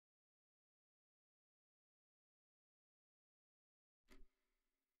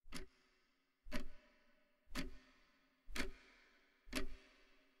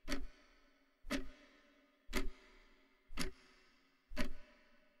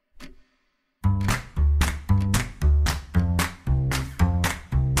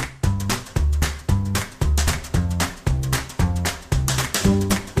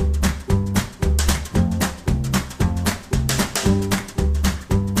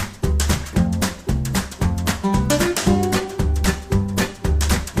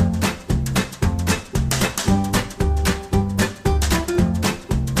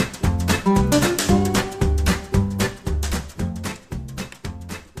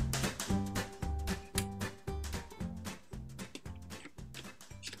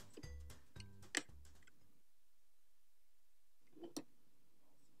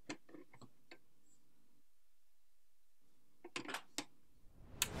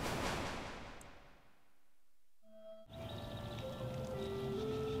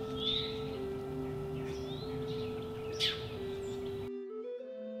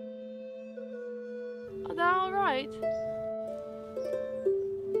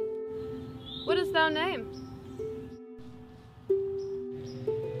What is thy name?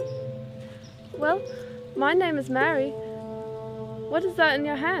 Well, my name is Mary. What is that in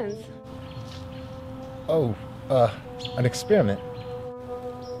your hands? Oh, an experiment.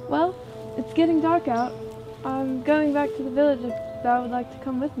 Well, it's getting dark out. I'm going back to the village if thou would like to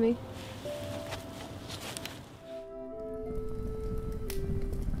come with me.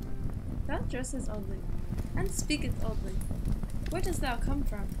 Thou dressest oddly, and speakest oddly. Where dost thou come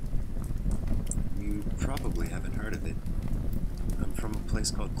from? You probably haven't heard of it. I'm from a place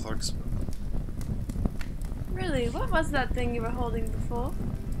called Clarksville. Really? What was that thing you were holding before?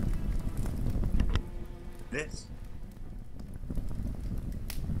 This.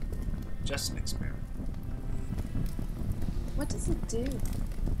 Just an experiment. What does it do?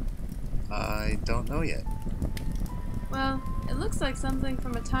 I don't know yet. Well, it looks like something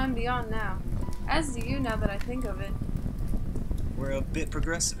from a time beyond now. As do you now that I think of it. We're a bit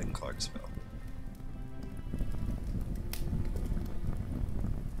progressive in Clarksville.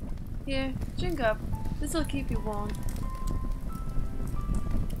 Here, drink up. This'll keep you warm.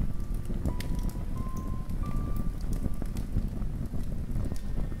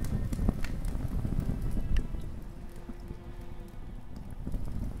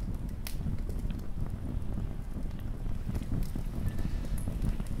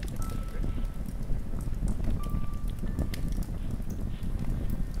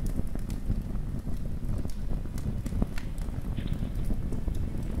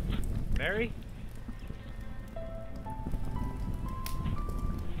 Mary?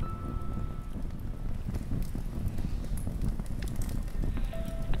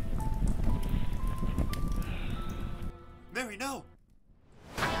 Mary, no!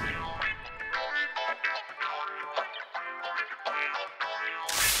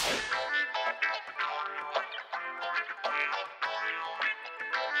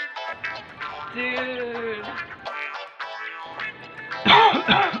 Dude!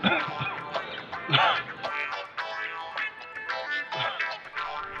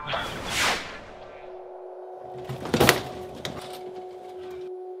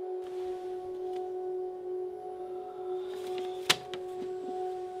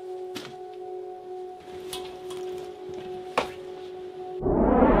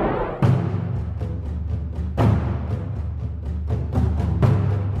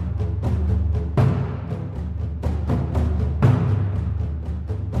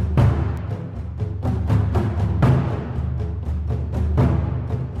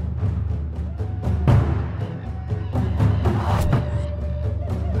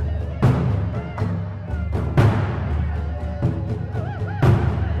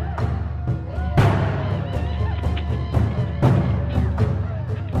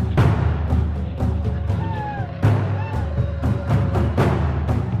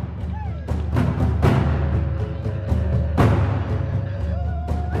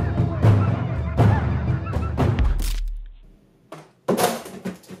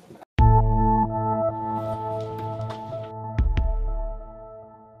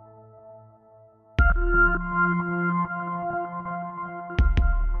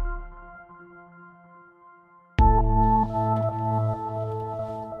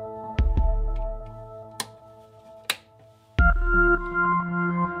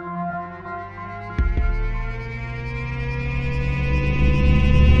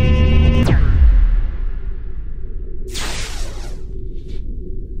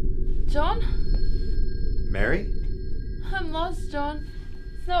 John? Mary? I'm lost, John.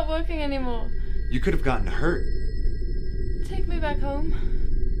 It's not working anymore. You could have gotten hurt. Take me back home.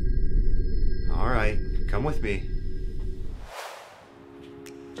 Alright, come with me.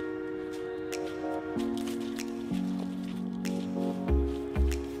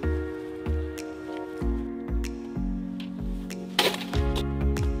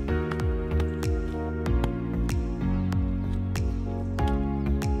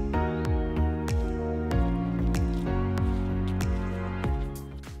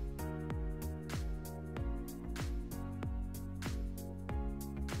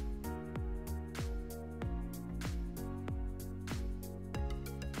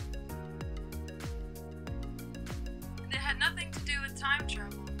 It had nothing to do with time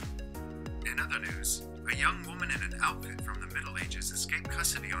travel. In other news, a young woman in an outfit from the Middle Ages escaped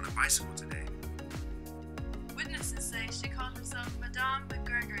custody on a bicycle today. Witnesses say she called herself Madame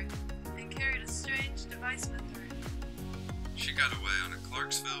McGregor and carried a strange device with her. She got away on a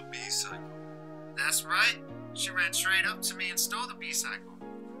Clarksville B-cycle. That's right. She ran straight up to me and stole the B-cycle.